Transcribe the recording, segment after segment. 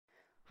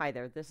Hi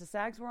there, this is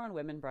Sags War on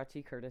Women, brought to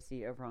you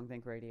courtesy of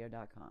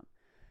WrongThinkRadio.com.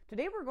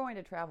 Today we're going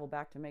to travel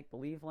back to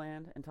make-believe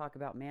land and talk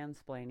about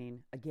mansplaining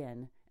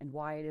again and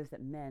why it is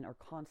that men are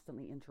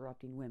constantly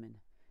interrupting women.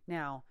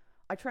 Now,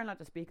 I try not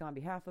to speak on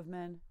behalf of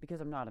men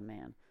because I'm not a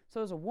man.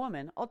 So as a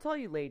woman, I'll tell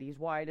you ladies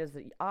why it is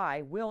that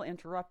I will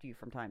interrupt you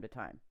from time to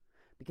time.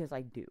 Because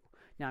I do.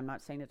 Now, I'm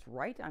not saying it's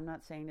right. I'm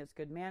not saying it's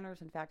good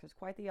manners. In fact, it's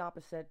quite the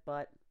opposite,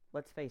 but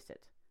let's face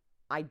it.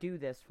 I do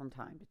this from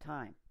time to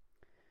time.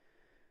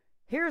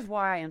 Here's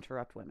why I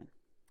interrupt women.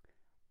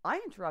 I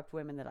interrupt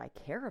women that I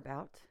care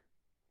about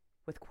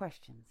with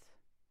questions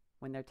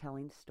when they're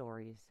telling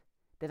stories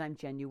that I'm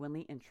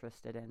genuinely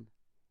interested in.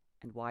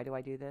 And why do I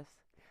do this?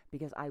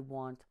 Because I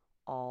want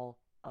all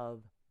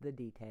of the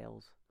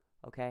details,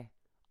 okay?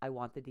 I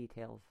want the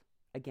details,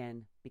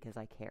 again, because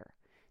I care.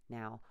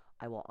 Now,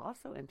 I will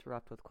also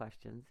interrupt with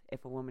questions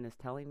if a woman is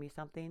telling me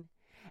something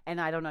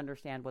and I don't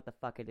understand what the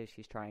fuck it is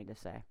she's trying to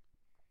say,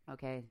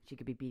 okay? She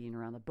could be beating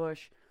around the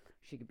bush.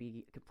 She could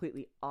be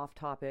completely off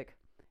topic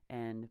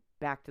and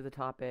back to the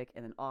topic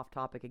and then off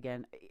topic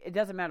again. It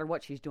doesn't matter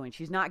what she's doing.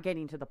 She's not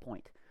getting to the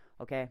point,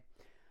 okay?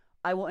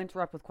 I will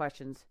interrupt with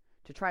questions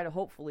to try to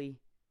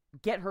hopefully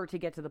get her to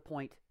get to the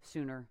point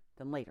sooner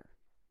than later.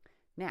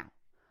 Now,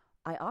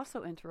 I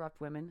also interrupt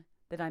women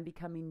that I'm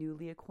becoming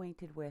newly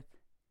acquainted with.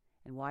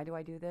 And why do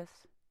I do this?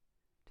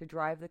 To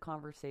drive the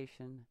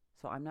conversation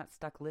so I'm not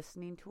stuck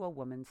listening to a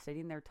woman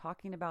sitting there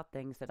talking about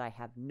things that I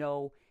have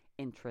no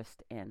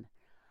interest in.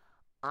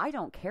 I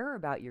don't care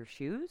about your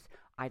shoes.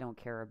 I don't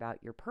care about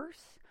your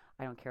purse.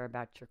 I don't care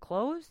about your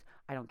clothes.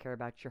 I don't care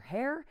about your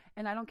hair.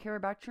 And I don't care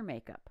about your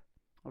makeup.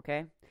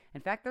 Okay? In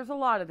fact, there's a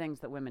lot of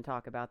things that women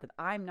talk about that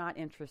I'm not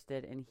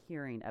interested in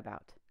hearing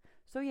about.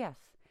 So yes,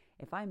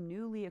 if I'm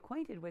newly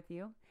acquainted with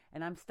you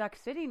and I'm stuck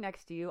sitting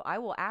next to you, I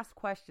will ask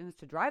questions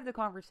to drive the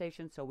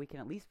conversation so we can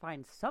at least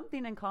find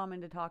something in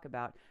common to talk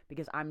about,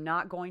 because I'm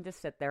not going to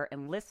sit there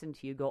and listen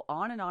to you go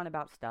on and on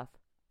about stuff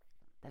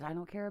that I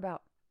don't care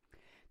about.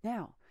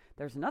 Now,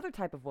 there's another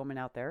type of woman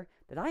out there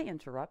that I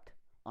interrupt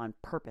on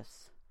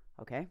purpose,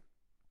 okay?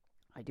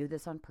 I do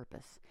this on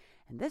purpose.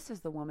 And this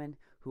is the woman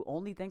who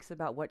only thinks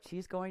about what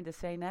she's going to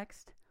say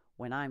next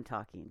when I'm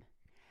talking.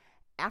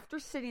 After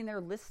sitting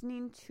there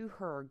listening to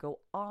her go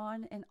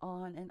on and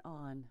on and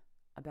on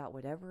about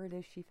whatever it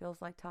is she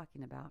feels like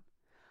talking about,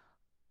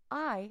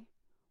 I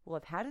will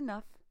have had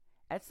enough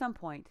at some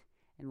point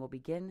and will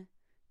begin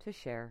to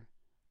share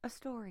a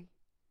story,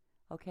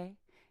 okay?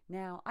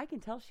 Now, I can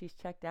tell she's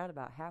checked out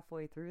about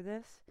halfway through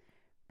this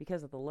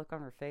because of the look on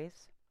her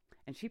face,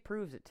 and she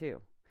proves it too,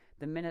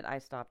 the minute I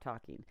stop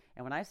talking.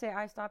 And when I say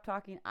I stop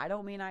talking, I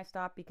don't mean I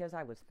stopped because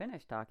I was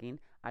finished talking.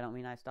 I don't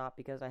mean I stopped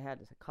because I had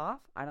to cough.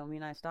 I don't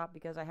mean I stopped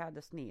because I had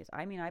to sneeze.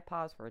 I mean I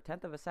paused for a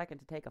tenth of a second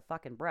to take a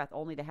fucking breath,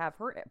 only to have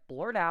her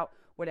blurt out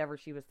whatever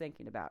she was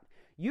thinking about.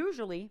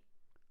 Usually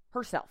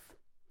herself.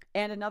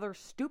 And another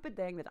stupid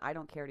thing that I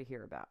don't care to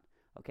hear about.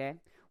 Okay?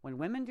 When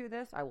women do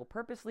this, I will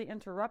purposely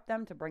interrupt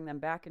them to bring them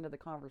back into the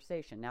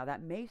conversation. Now,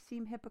 that may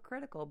seem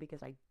hypocritical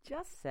because I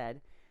just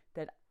said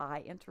that I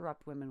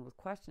interrupt women with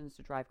questions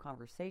to drive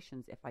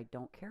conversations if I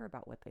don't care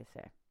about what they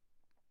say.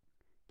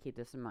 Keep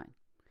this in mind.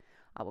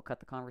 I will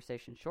cut the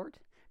conversation short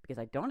because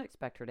I don't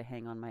expect her to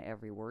hang on my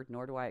every word,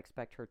 nor do I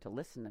expect her to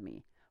listen to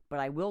me. But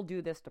I will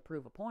do this to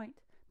prove a point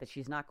that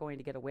she's not going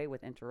to get away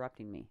with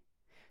interrupting me.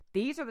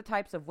 These are the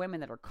types of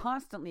women that are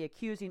constantly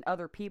accusing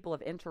other people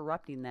of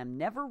interrupting them,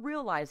 never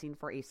realizing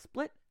for a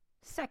split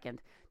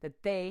second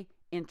that they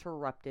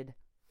interrupted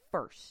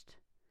first.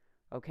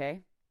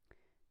 Okay?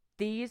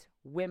 These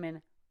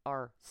women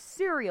are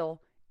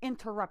serial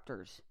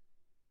interrupters.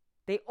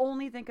 They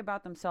only think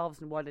about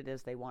themselves and what it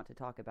is they want to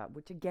talk about,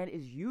 which again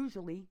is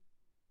usually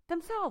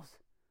themselves.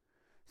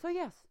 So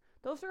yes,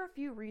 those are a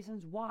few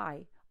reasons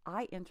why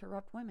I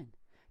interrupt women.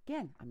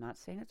 Again, I'm not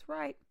saying it's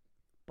right,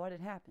 but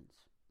it happens.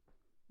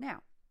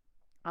 Now,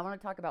 I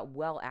want to talk about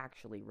well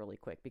actually really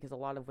quick, because a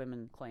lot of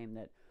women claim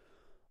that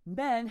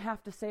men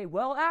have to say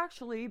well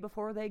actually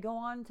before they go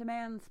on to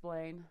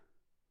mansplain.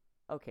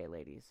 Okay,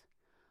 ladies,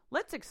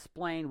 let's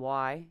explain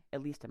why,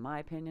 at least in my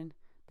opinion,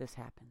 this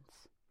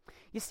happens.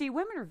 You see,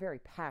 women are very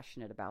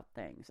passionate about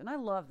things, and I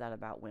love that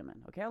about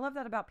women, okay? I love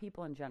that about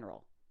people in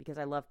general, because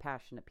I love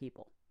passionate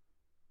people.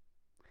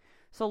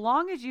 So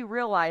long as you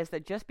realize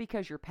that just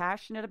because you're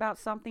passionate about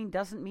something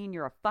doesn't mean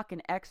you're a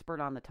fucking expert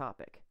on the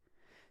topic.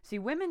 See,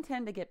 women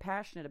tend to get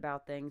passionate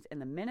about things, and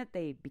the minute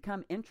they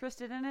become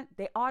interested in it,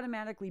 they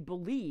automatically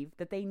believe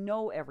that they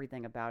know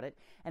everything about it,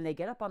 and they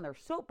get up on their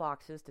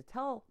soapboxes to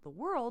tell the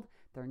world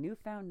their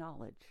newfound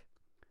knowledge.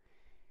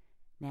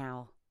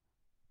 Now,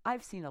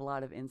 I've seen a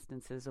lot of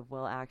instances of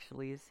well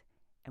actuallys,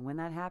 and when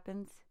that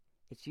happens,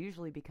 it's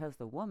usually because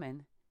the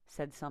woman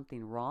said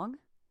something wrong,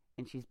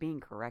 and she's being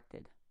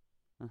corrected.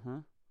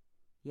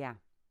 Yeah,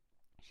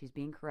 she's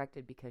being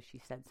corrected because she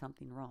said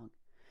something wrong.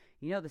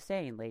 You know the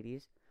saying,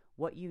 ladies,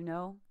 what you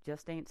know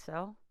just ain't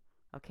so?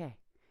 Okay,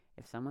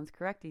 if someone's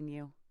correcting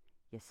you,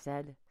 you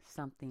said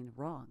something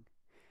wrong.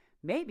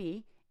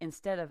 Maybe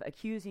instead of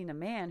accusing a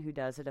man who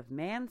does it of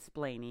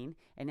mansplaining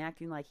and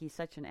acting like he's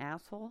such an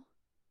asshole,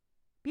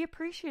 Be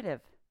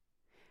appreciative.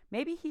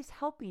 Maybe he's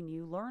helping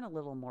you learn a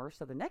little more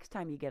so the next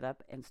time you get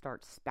up and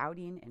start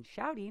spouting and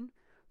shouting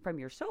from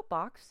your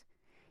soapbox,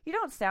 you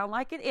don't sound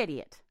like an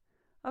idiot.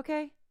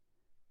 Okay?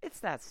 It's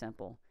that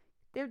simple.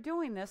 They're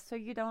doing this so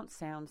you don't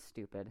sound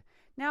stupid.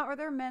 Now, are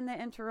there men that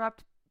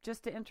interrupt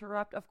just to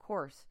interrupt? Of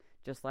course.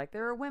 Just like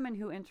there are women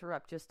who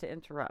interrupt just to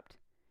interrupt.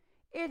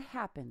 It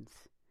happens.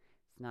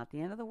 It's not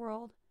the end of the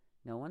world.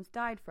 No one's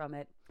died from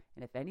it.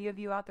 And if any of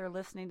you out there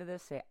listening to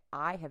this say,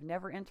 I have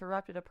never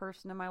interrupted a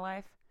person in my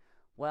life,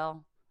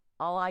 well,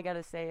 all I got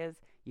to say is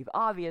you've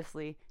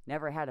obviously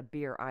never had a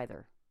beer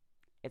either.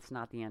 It's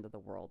not the end of the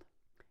world.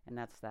 And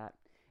that's that.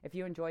 If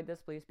you enjoyed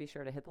this, please be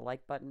sure to hit the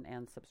like button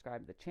and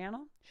subscribe to the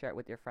channel. Share it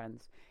with your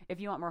friends. If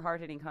you want more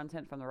hard-hitting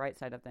content from the right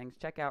side of things,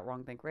 check out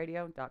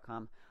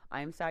wrongthinkradio.com.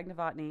 I am Sag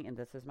Novotny, and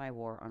this is my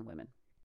war on women.